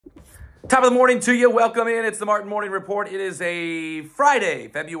Top of the morning to you. Welcome in. It's the Martin Morning Report. It is a Friday,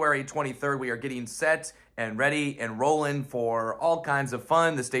 February 23rd. We are getting set and ready and rolling for all kinds of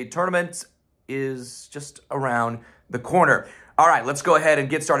fun. The state tournament is just around the corner. All right, let's go ahead and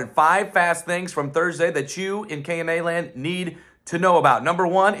get started. 5 fast things from Thursday that you in KMA land need to know about. Number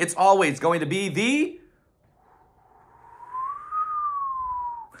 1, it's always going to be the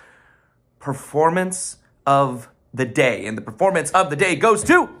performance of the day. And the performance of the day goes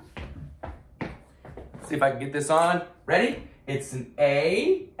to... See if I can get this on. Ready? It's an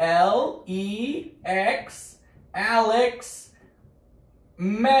A-L-E-X, Alex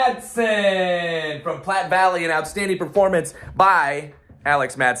Madsen from Platte Valley. An outstanding performance by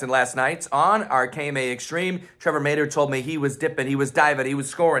Alex Madsen last night on our KMA Extreme. Trevor Mader told me he was dipping, he was diving, he was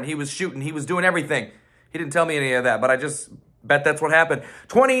scoring, he was shooting, he was doing everything. He didn't tell me any of that, but I just bet that's what happened.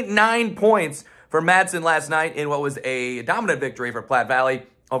 29 points for Madsen last night in what was a dominant victory for Platte Valley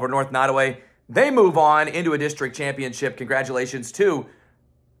over North Nottoway. They move on into a district championship. Congratulations to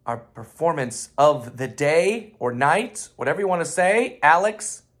our performance of the day or night, whatever you want to say,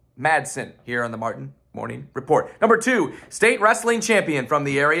 Alex Madsen here on the Martin Morning Report. Number 2, state wrestling champion from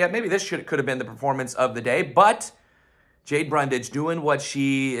the area. Maybe this could have been the performance of the day, but Jade Brundage doing what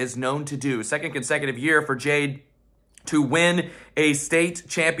she is known to do. Second consecutive year for Jade to win a state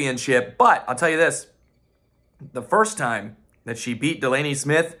championship. But I'll tell you this, the first time that she beat Delaney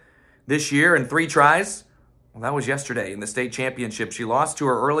Smith this year in 3 tries, well, that was yesterday in the state championship. She lost to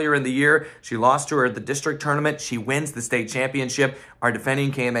her earlier in the year. She lost to her at the district tournament. She wins the state championship. Our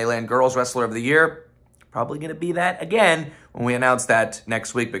defending KMA Land Girls Wrestler of the Year. Probably going to be that again when we announce that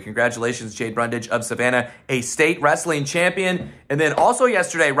next week. But congratulations, Jade Brundage of Savannah, a state wrestling champion. And then also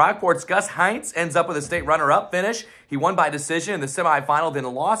yesterday, Rockport's Gus Heinz ends up with a state runner-up finish. He won by decision in the semifinal, then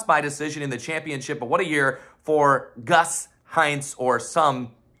lost by decision in the championship. But what a year for Gus Heinz, or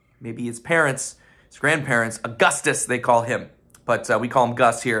some... maybe his parents, his grandparents, Augustus, they call him. But we call him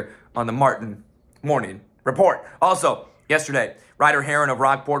Gus here on the Martin Morning Report. Also, yesterday, Ryder Heron of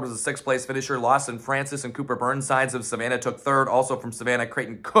Rockport was a 6th place finisher. Lawson Francis and Cooper Burnsides of Savannah took 3rd. Also from Savannah,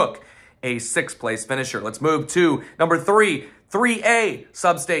 Creighton Cook, a 6th place finisher. Let's move to number 3. 3A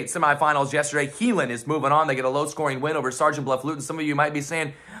sub-state semifinals yesterday. Heelan is moving on. They get a low-scoring win over Sergeant Bluff Luton. Some of you might be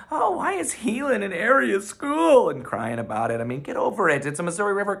saying, oh, why is Heelan an area school? And crying about it. I mean, get over it. It's a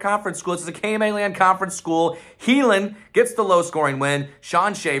Missouri River Conference school. It's a KMA Land Conference school. Heelan gets the low-scoring win.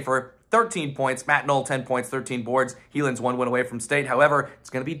 Sean Schaefer, 13 points. Matt Knoll, 10 points, 13 boards. Heelan's 1 win away from state. However, it's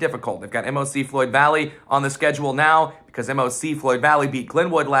going to be difficult. They've got MOC Floyd Valley on the schedule now because MOC Floyd Valley beat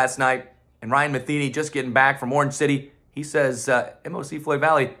Glenwood last night. And Ryan Matheny just getting back from Orange City. He says MOC Floyd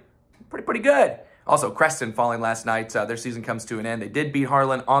Valley, pretty good. Also, Creston falling last night. Their season comes to an end. They did beat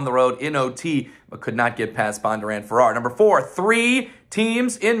Harlan on the road in OT, but could not get past Bondurant Farrar. Number 4, 3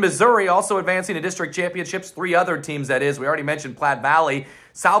 teams in Missouri also advancing to district championships. 3 other teams, that is. We already mentioned Platte Valley.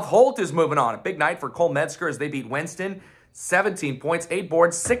 South Holt is moving on. A big night for Cole Metzger as they beat Winston. 17 points, 8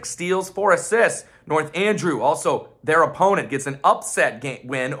 boards, 6 steals, 4 assists. North Andrew, also their opponent, gets an upset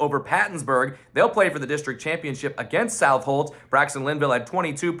win over Pattonsburg. They'll play for the district championship against South Holt. Braxton Linville had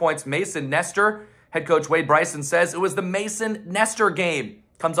 22 points. Mason Nestor, head coach Wade Bryson says it was the Mason Nestor game.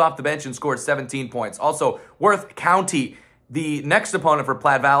 Comes off the bench and scored 17 points. Also, Worth County, the next opponent for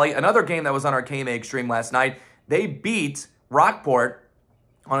Platte Valley, another game that was on our KMA Extreme last night. They beat Rockport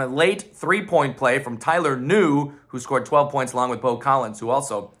on a late 3-point play from Tyler New, who scored 12 points along with Bo Collins, who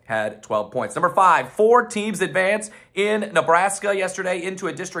also had 12 points. Number 5, 4 teams advanced in Nebraska yesterday into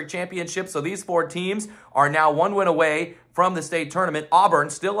a district championship. So these 4 teams are now 1 win away from the state tournament. Auburn,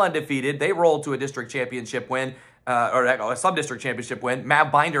 still undefeated. They rolled to a district championship win, or a sub-district championship win.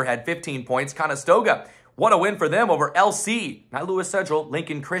 Mav Binder had 15 points. Conestoga, what a win for them over LC. Not Lewis Central,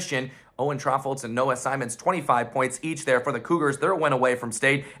 Lincoln Christian. Owen Troffoltz and Noah Simons, 25 points each there for the Cougars. They're a win away from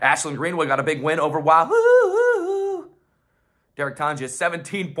state. Ashland Greenwood got a big win over Wahoo. Derek Tonja,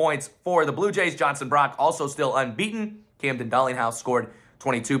 17 points for the Blue Jays. Johnson Brock also still unbeaten. Camden Darlinghouse scored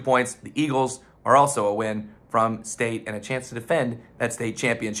 22 points. The Eagles are also a win from state and a chance to defend that state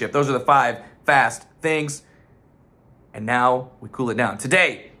championship. Those are the 5 fast things. And now we cool it down.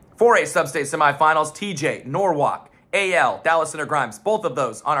 Today, 4A sub-state semifinals, TJ, Norwalk, AL, Dallas Center Grimes, both of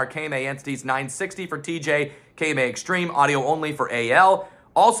those on our KMA entities. 960 for TJ, KMA Extreme, audio only for AL.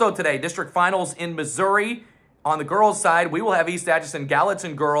 Also today, district finals in Missouri. On the girls' side, we will have East Atchison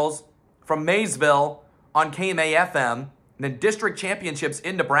Gallatin girls from Maysville on KMA FM. And then district championships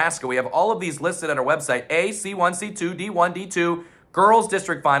in Nebraska. We have all of these listed at our website. A, C1, C2, D1, D2. Girls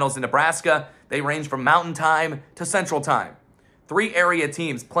district finals in Nebraska. They range from Mountain Time to Central Time. 3 area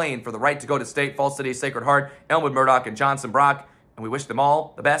teams playing for the right to go to state: Falls City, Sacred Heart, Elmwood Murdoch, and Johnson Brock. And we wish them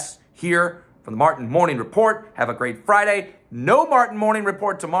all the best here from the Martin Morning Report. Have a great Friday. No Martin Morning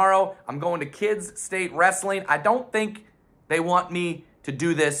Report tomorrow. I'm going to Kids State Wrestling. I don't think they want me to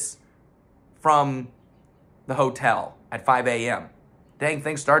do this from the hotel at 5 a.m. Dang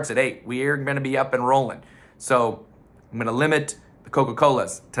thing starts at 8. We're going to be up and rolling. So I'm going to limit the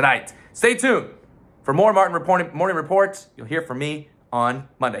Coca-Colas tonight. Stay tuned for more Martin Morning Reports. You'll hear from me on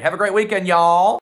Monday. Have a great weekend, y'all.